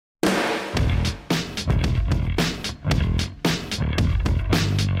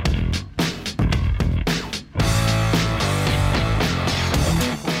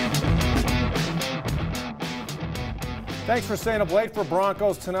Thanks for staying up late for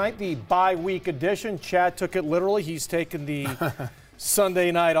Broncos tonight, the bye week edition. Chad took it literally. He's taken the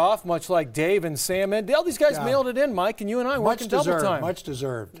Sunday night off, much like Dave and Sam. And all these guys mailed it in, Mike, and you and I working double time. Much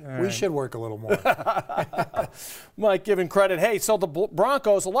deserved. We should work a little more. Mike giving credit. Hey, so the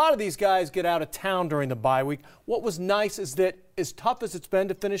Broncos, a lot of these guys get out of town during the bye week. What was nice is that as tough as it's been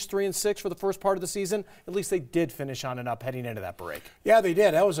to finish 3-6 for the first part of the season, at least they did finish on and up heading into that break. Yeah, they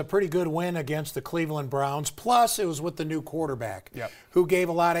did. That was a pretty good win against the Cleveland Browns. Plus, it was with the new quarterback, who gave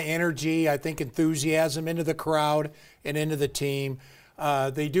a lot of energy, I think enthusiasm into the crowd and into the team.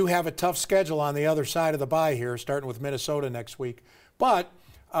 They do have a tough schedule on the other side of the bye here, starting with Minnesota next week. But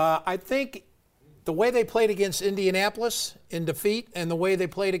I think the way they played against Indianapolis in defeat and the way they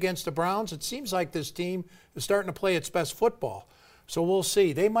played against the Browns, it seems like this team is starting to play its best football. So we'll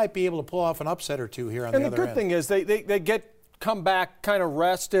see. They might be able to pull off an upset or two here on the other end. And the good thing is they come back kind of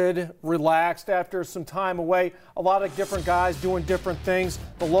rested, relaxed after some time away. A lot of different guys doing different things.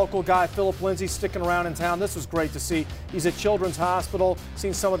 The local guy, Philip Lindsay, sticking around in town. This was great to see. He's at Children's Hospital,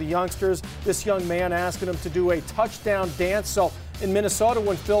 seeing some of the youngsters. This young man asking him to do a touchdown dance. So in Minnesota,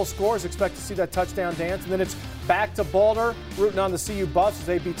 when Phil scores, expect to see that touchdown dance. And then it's back to Boulder, rooting on the CU Buffs as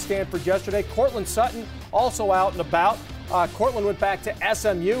they beat Stanford yesterday. Cortland Sutton also out and about. Cortland went back to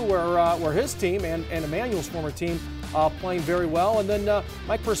SMU, where his team and Emmanuel's former team playing very well. And then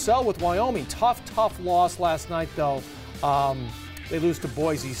Mike Purcell with Wyoming. Tough loss last night, though. They lose to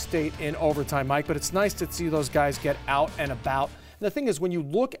Boise State in overtime, Mike. But it's nice to see those guys get out and about. And the thing is, when you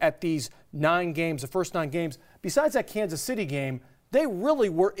look at these 9 games, the first 9 games, besides that Kansas City game, they really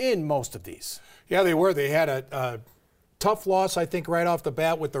were in most of these. Yeah, they were. They had a tough loss, I think, right off the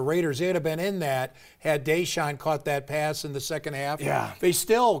bat with the Raiders. They'd have been in that had Deshaun caught that pass in the second half. Yeah. They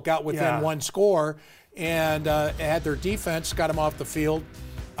still got within one score and had their defense got them off the field.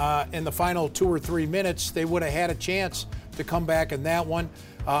 In the final 2 or 3 minutes, they would have had a chance to come back in that one.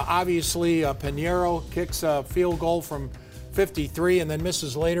 Obviously, Pinheiro kicks a field goal from 53 and then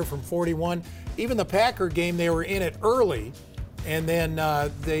misses later from 41. Even the Packer game, they were in it early, and then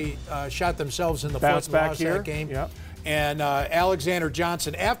they shot themselves in the foot and lost that game. Yep. And Alexander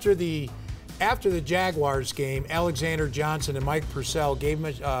Johnson, after the Jaguars game, Alexander Johnson and Mike Purcell gave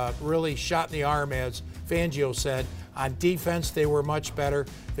him a really shot in the arm, as Fangio said. On defense, they were much better.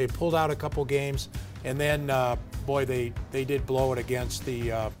 They pulled out a couple games, and then, they did blow it against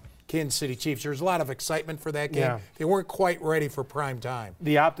the Kansas City Chiefs. There's a lot of excitement for that game. They weren't quite ready for prime time.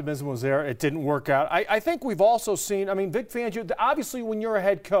 The optimism was there. It didn't work out. I think we've also seen, Vic Fangio, obviously when you're a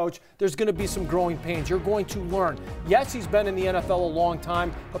head coach, there's going to be some growing pains. You're going to learn. Yes, he's been in the NFL a long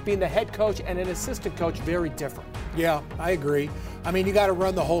time, but being the head coach and an assistant coach, very different. Yeah, I agree. You got to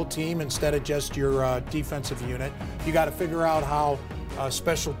run the whole team instead of just your defensive unit. You got to figure out how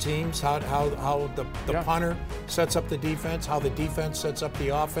special teams, how the punter sets up the defense, how the defense sets up the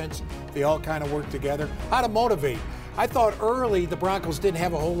offense. They all kind of work together. How to motivate. I thought early the Broncos didn't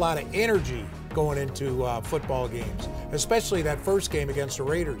have a whole lot of energy going into football games, especially that first game against the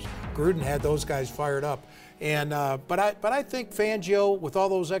Raiders. Gruden had those guys fired up. And but I think Fangio, with all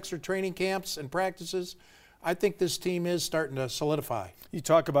those extra training camps and practices, I think this team is starting to solidify. You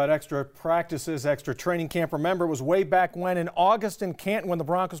talk about extra practices, extra training camp. Remember, it was way back when in August in Canton when the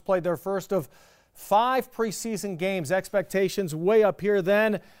Broncos played their first of 5 preseason games. Expectations way up here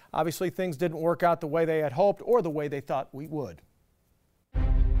then. Obviously, things didn't work out the way they had hoped or the way they thought we would.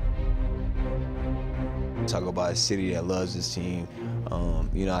 Talk about a city that loves this team.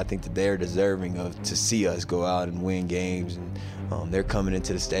 I think that they're deserving to see us go out and win games. And they're coming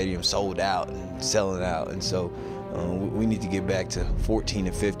into the stadium sold out and selling out. And so we need to get back to 14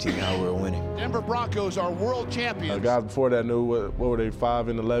 and 15 how we're winning. Denver Broncos are world champions. Guys before that knew what were they, 5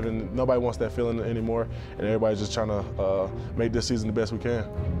 and 11. Nobody wants that feeling anymore, and everybody's just trying to make this season the best we can.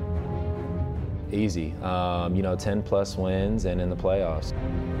 Easy, 10+ wins and in the playoffs.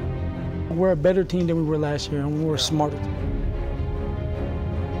 We're a better team than we were last year, and we were smarter.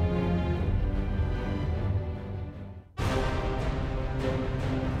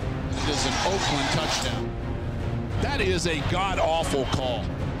 It is an Oakland touchdown. That is a god-awful call,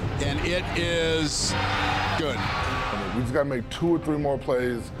 and it is good. We just got to make 2 or 3 more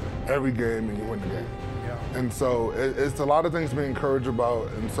plays every game, and you win the game. And so it's a lot of things to be encouraged about.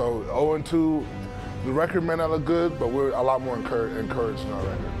 And so 0-2, the record may not look good, but we're a lot more encouraged in our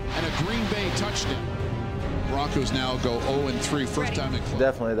record. And a Green Bay touchdown. Broncos now go 0-3, first time in club.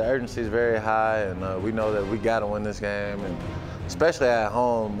 Definitely, the urgency is very high, and we know that we got to win this game. And especially at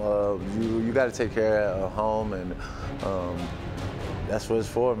home, you got to take care of home, and that's what it's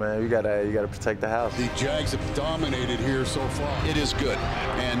for, man. You gotta protect the house. The Jags have dominated here so far. It is good,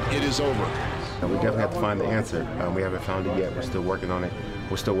 and it is over. We definitely have to find the answer. We haven't found it yet. We're still working on it.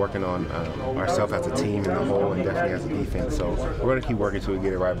 We're still working on ourselves as a team in the whole and definitely as a defense. So we're going to keep working till we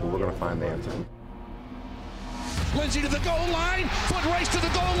get it right, but we're going to find the answer. Lindsey to the goal line, foot race to the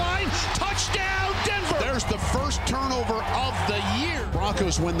goal line, touchdown Denver! There's the first turnover of the year.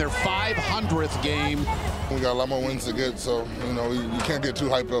 Broncos win their 500th game. We got a lot more wins to get, so you can't get too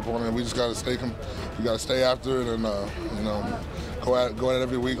hyped up on it. We just got to stay after it, and go at it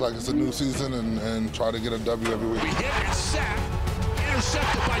every week like it's a new season, and try to get a W every week. We hit and sack,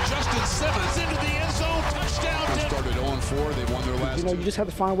 intercepted by Justin Simmons into the end zone, touchdown Denver. Started 0-4, they won their last two. You just have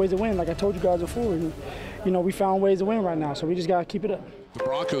to find ways to win. Like I told you guys before, we found ways to win right now, so we just got to keep it up. The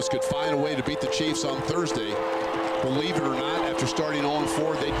Broncos could find a way to beat the Chiefs on Thursday. Believe it or not, after starting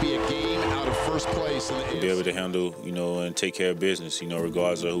 0-4, they'd be a game out of first place in the AFC. Be able to handle, and take care of business,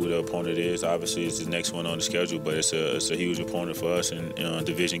 regardless of who the opponent is. Obviously, it's the next one on the schedule, but it's a huge opponent for us in a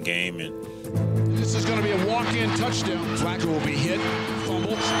division game. And this is going to be a walk-in touchdown. Flacco will be hit,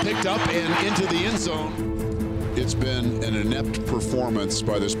 fumbled, picked up, and into the end zone. It's been an inept performance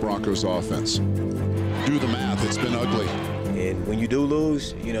by this Broncos offense. Do the math, it's been ugly. And when you do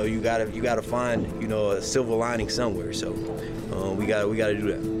lose, you gotta find, a silver lining somewhere. So we gotta do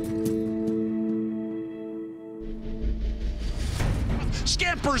that.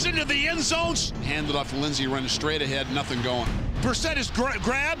 Scampers into the end zones. Handed off to Lindsey, running straight ahead, nothing going. Brissett is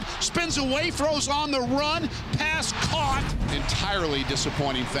grabbed, spins away, throws on the run, pass caught. Entirely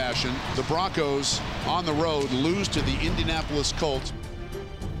disappointing fashion. The Broncos on the road lose to the Indianapolis Colts.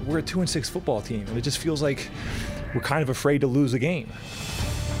 We're a 2-6 football team, and it just feels like we're kind of afraid to lose a game.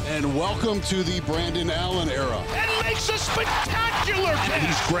 And welcome to the Brandon Allen era. And makes a spectacular catch.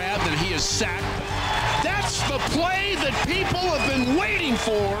 He's grabbed and he is sacked. That's the play that people have been waiting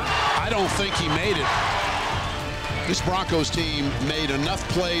for. I don't think he made it. This Broncos team made enough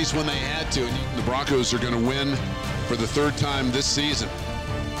plays when they had to. The Broncos are going to win for the third time this season.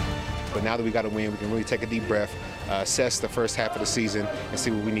 But now that we got to win, we can really take a deep breath, assess the first half of the season, and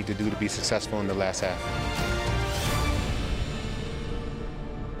see what we need to do to be successful in the last half.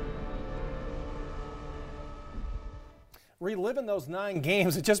 Reliving those 9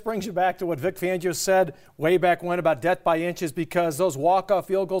 games, it just brings you back to what Vic Fangio said way back when about death by inches, because those walk-off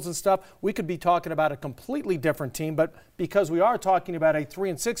field goals and stuff, we could be talking about a completely different team. But because we are talking about a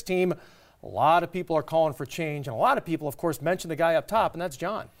 3-6 team, a lot of people are calling for change. And a lot of people, of course, mention the guy up top, and that's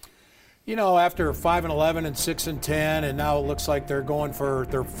John. After 5-11 and 6-10, and now it looks like they're going for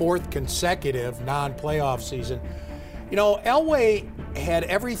their 4th consecutive non-playoff season. Elway had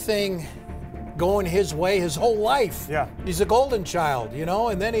everything going his way his whole life. Yeah. He's a golden child,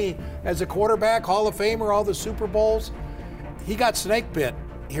 and then he, as a quarterback, Hall of Famer, all the Super Bowls, he got snake bit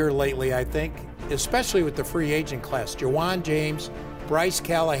here lately, I think, especially with the free agent class. Jawan James, Bryce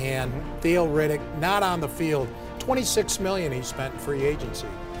Callahan, Theo Riddick, not on the field. $26 million he spent in free agency.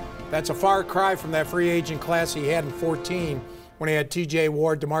 That's a far cry from that free agent class he had in 14 when he had T.J.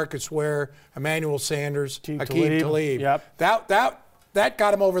 Ward, DeMarcus Ware, Emmanuel Sanders, Aqib Talib. Yep. That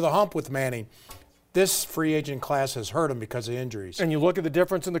got him over the hump with Manning. This free agent class has hurt him because of injuries. And you look at the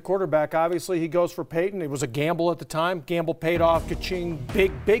difference in the quarterback. Obviously, he goes for Peyton. It was a gamble at the time. Gamble paid off. Ka-ching,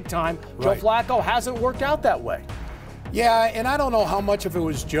 big time. Right. Joe Flacco hasn't worked out that way. Yeah, and I don't know how much of it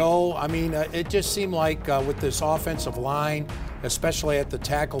was Joe. I mean, it just seemed like with this offensive line, especially at the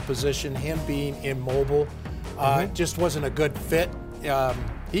tackle position, him being immobile, just wasn't a good fit.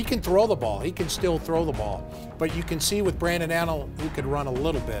 He can throw the ball. He can still throw the ball. But you can see with Brandon Allen, who could run a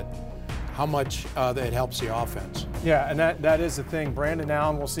little bit, how much that helps the offense. Yeah, and that is the thing. Brandon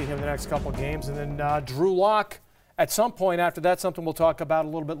Allen, we'll see him the next couple of games. And then Drew Lock at some point after that, something we'll talk about a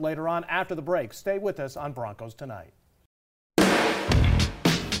little bit later on after the break. Stay with us on Broncos Tonight.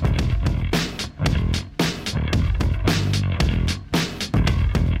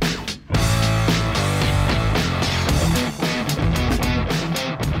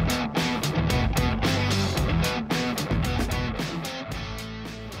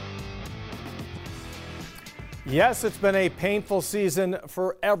 Yes, it's been a painful season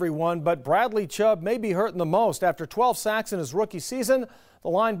for everyone, but Bradley Chubb may be hurting the most. After 12 sacks in his rookie season, the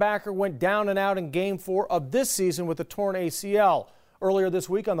linebacker went down and out in Game 4 of this season with a torn ACL. Earlier this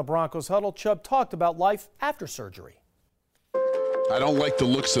week on the Broncos Huddle, Chubb talked about life after surgery. I don't like the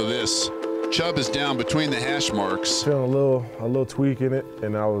looks of this. Chubb is down between the hash marks. Feeling a little tweak in it,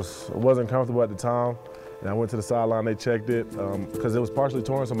 and I wasn't comfortable at the time. And I went to the sideline, they checked it, because it was partially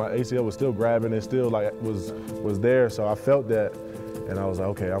torn, so my ACL was still grabbing, it still was there, so I felt that, and I was like,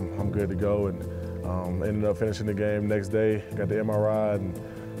 okay, I'm good to go, and ended up finishing the game next day, got the MRI,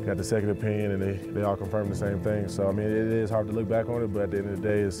 and got the second opinion, and they all confirm the same thing. So, I mean, it is hard to look back on it, but at the end of the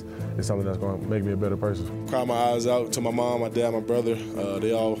day, it's something that's going to make me a better person. Cried my eyes out to my mom, my dad, my brother.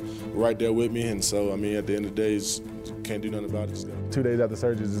 They all were right there with me, and so, I mean, at the end of the day, can't do nothing about it. 2 days after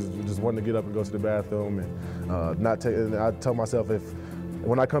surgery, just wanting to get up and go to the bathroom and not take. And I tell myself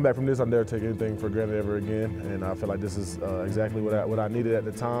when I come back from this, I'll never take anything for granted ever again, and I feel like this is exactly what I needed at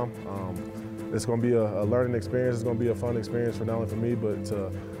the time. It's going to be a learning experience. It's going to be a fun experience for not only for me, but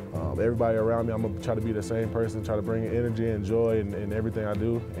to everybody around me. I'm going to try to be the same person, try to bring energy and joy in everything I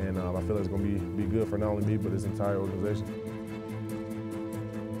do, and I feel like it's going to be good for not only me, but this entire organization.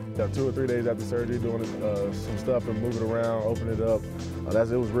 2 or 3 days after surgery, doing some stuff and moving around, opening it up.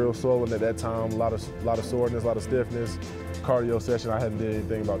 It was real swollen at that time, a lot of soreness, a lot of stiffness. Cardio session, I hadn't did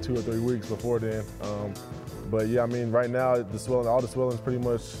anything about 2 or 3 weeks before then. But yeah, I mean, right now, all the swelling's pretty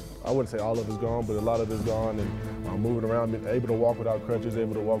much, I wouldn't say all of it's gone, but a lot of it's gone, and moving around, able to walk without crutches,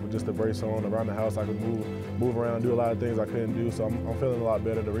 able to walk with just a brace on. Around the house, I could move around, do a lot of things I couldn't do, so I'm feeling a lot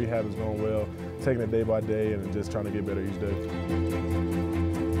better. The rehab is going well, taking it day by day, and just trying to get better each day.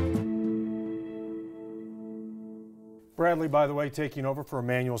 Bradley, by the way, taking over for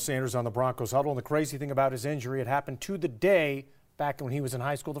Emmanuel Sanders on the Broncos huddle. And the crazy thing about his injury, it happened to the day back when he was in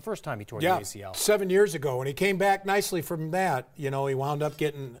high school, the first time he tore the ACL. 7 years ago, and he came back nicely from that. You know, he wound up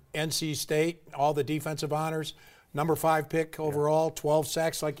getting NC State, all the defensive honors, number 5 pick overall, 12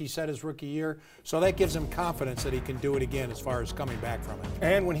 sacks, like he said, his rookie year. So that gives him confidence that he can do it again as far as coming back from it.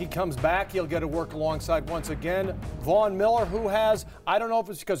 And when he comes back, he'll get to work alongside, once again, Vaughn Miller, who has, I don't know if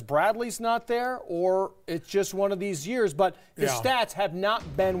it's because Bradley's not there or it's just one of these years, but his stats have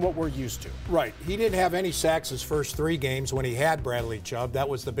not been what we're used to. Right. He didn't have any sacks his first 3 games when he had Bradley Chubb. That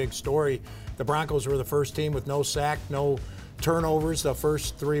was the big story. The Broncos were the first team with no sack, no turnovers the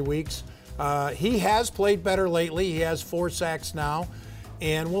first 3 weeks. He has played better lately. He has 4 sacks now,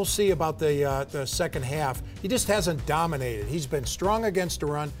 and we'll see about the second half. He just hasn't dominated. He's been strong against the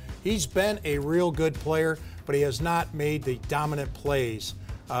run. He's been a real good player, but he has not made the dominant plays,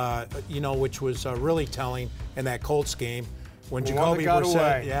 which was really telling in that Colts game when Jacoby got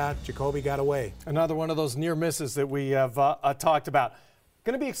away. Yeah, Jacoby got away. Another one of those near misses that we have talked about.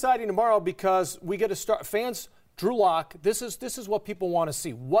 Going to be exciting tomorrow because we get to start fans. Drew Lock, this is what people want to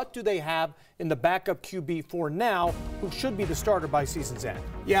see. What do they have in the backup QB for now, who should be the starter by season's end?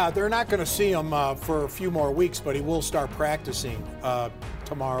 Yeah, they're not going to see him for a few more weeks, but he will start practicing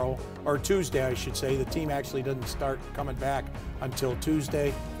tomorrow, or Tuesday, I should say. The team actually doesn't start coming back until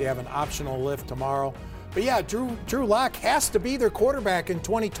Tuesday. They have an optional lift tomorrow. But yeah, Drew Lock has to be their quarterback in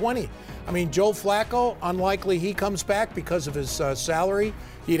 2020. I mean, Joe Flacco, unlikely he comes back because of his salary.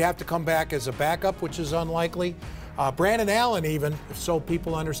 He'd have to come back as a backup, which is unlikely. Brandon Allen, even, so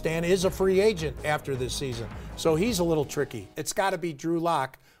people understand, is a free agent after this season. So he's a little tricky. It's got to be Drew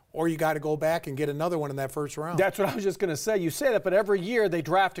Lock, or you got to go back and get another one in that first round. That's what I was just going to say. You say that, but every year they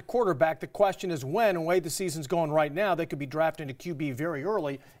draft a quarterback. The question is when, and the way the season's going right now, they could be drafting a QB very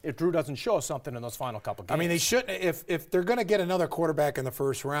early if Drew doesn't show something in those final couple games. I mean, they shouldn't. If they're going to get another quarterback in the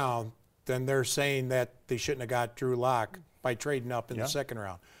first round, then they're saying that they shouldn't have got Drew Lock by trading up in the second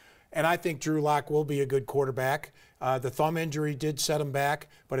round. And I think Drew Lock will be a good quarterback. The thumb injury did set him back,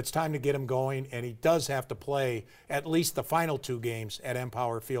 but it's time to get him going, and he does have to play at least the final 2 games at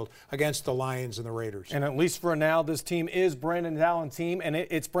Empower Field against the Lions and the Raiders. And at least for now, this team is Brandon Allen's team, and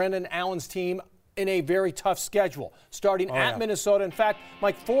it's Brandon Allen's team in a very tough schedule, starting at Minnesota. In fact,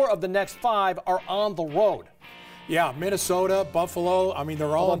 Mike, 4 of the next 5 are on the road. Yeah, Minnesota, Buffalo. I mean,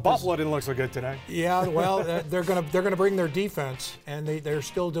 they're all. Buffalo didn't look so good today. Yeah, well, they're gonna bring their defense, and they're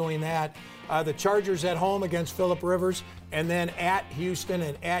still doing that. The Chargers at home against Phillip Rivers, and then at Houston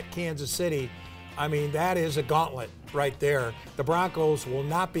and at Kansas City. I mean, that is a gauntlet right there. The Broncos will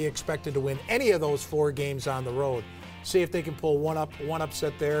not be expected to win any of those 4 games on the road. See if they can pull one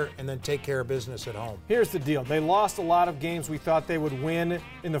upset there and then take care of business at home. Here's the deal. They lost a lot of games we thought they would win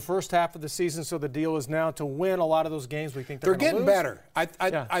in the first half of the season, so the deal is now to win a lot of those games we think they're getting lose. better.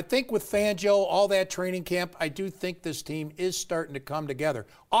 I think with Fangio, all that training camp, I do think this team is starting to come together.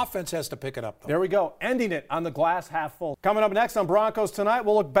 Offense has to pick it up, though. There we go. Ending it on the glass half full. Coming up next on Broncos Tonight,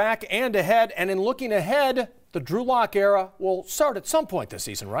 we'll look back and ahead. And in looking ahead, the Drew Lock era will start at some point this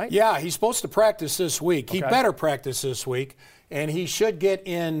season, right? Yeah, he's supposed to practice this week. Okay. He better practice this week, and he should get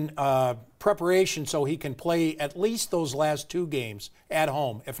in preparation so he can play at least those last 2 games at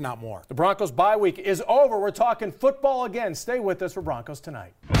home, if not more. The Broncos bye week is over. We're talking football again. Stay with us for Broncos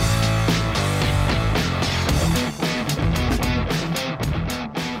Tonight.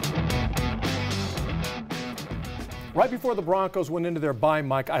 Right before the Broncos went into their bye,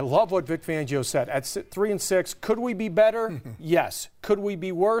 Mike, I love what Vic Fangio said. At 3-6, could we be better? Yes. Could we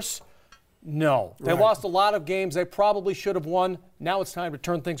be worse? No. They lost a lot of games they probably should have won. Now it's time to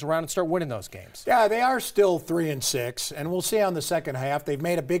turn things around and start winning those games. Yeah, they are still 3-6, and we'll see on the second half. They've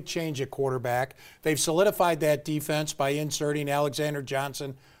made a big change at quarterback. They've solidified that defense by inserting Alexander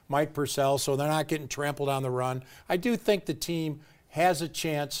Johnson, Mike Purcell, so they're not getting trampled on the run. I do think the team has a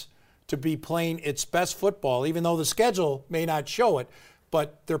chance to be playing its best football, even though the schedule may not show it,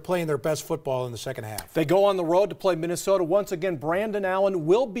 but they're playing their best football in the second half. They go on the road to play Minnesota. Once again, Brandon Allen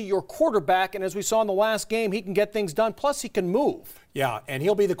will be your quarterback, and as we saw in the last game, he can get things done, plus he can move. Yeah, and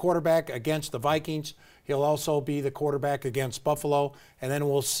he'll be the quarterback against the Vikings. He'll also be the quarterback against Buffalo, and then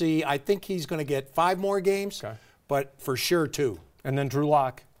we'll see. I think he's going to get 5 more games, but for sure 2. And then Drew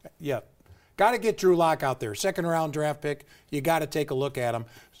Lock. Yeah. Got to get Drew Lock out there. Second-round draft pick. You got to take a look at him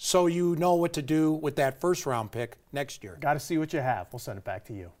so you know what to do with that first-round pick next year. Got to see what you have. We'll send it back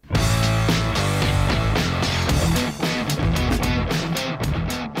to you.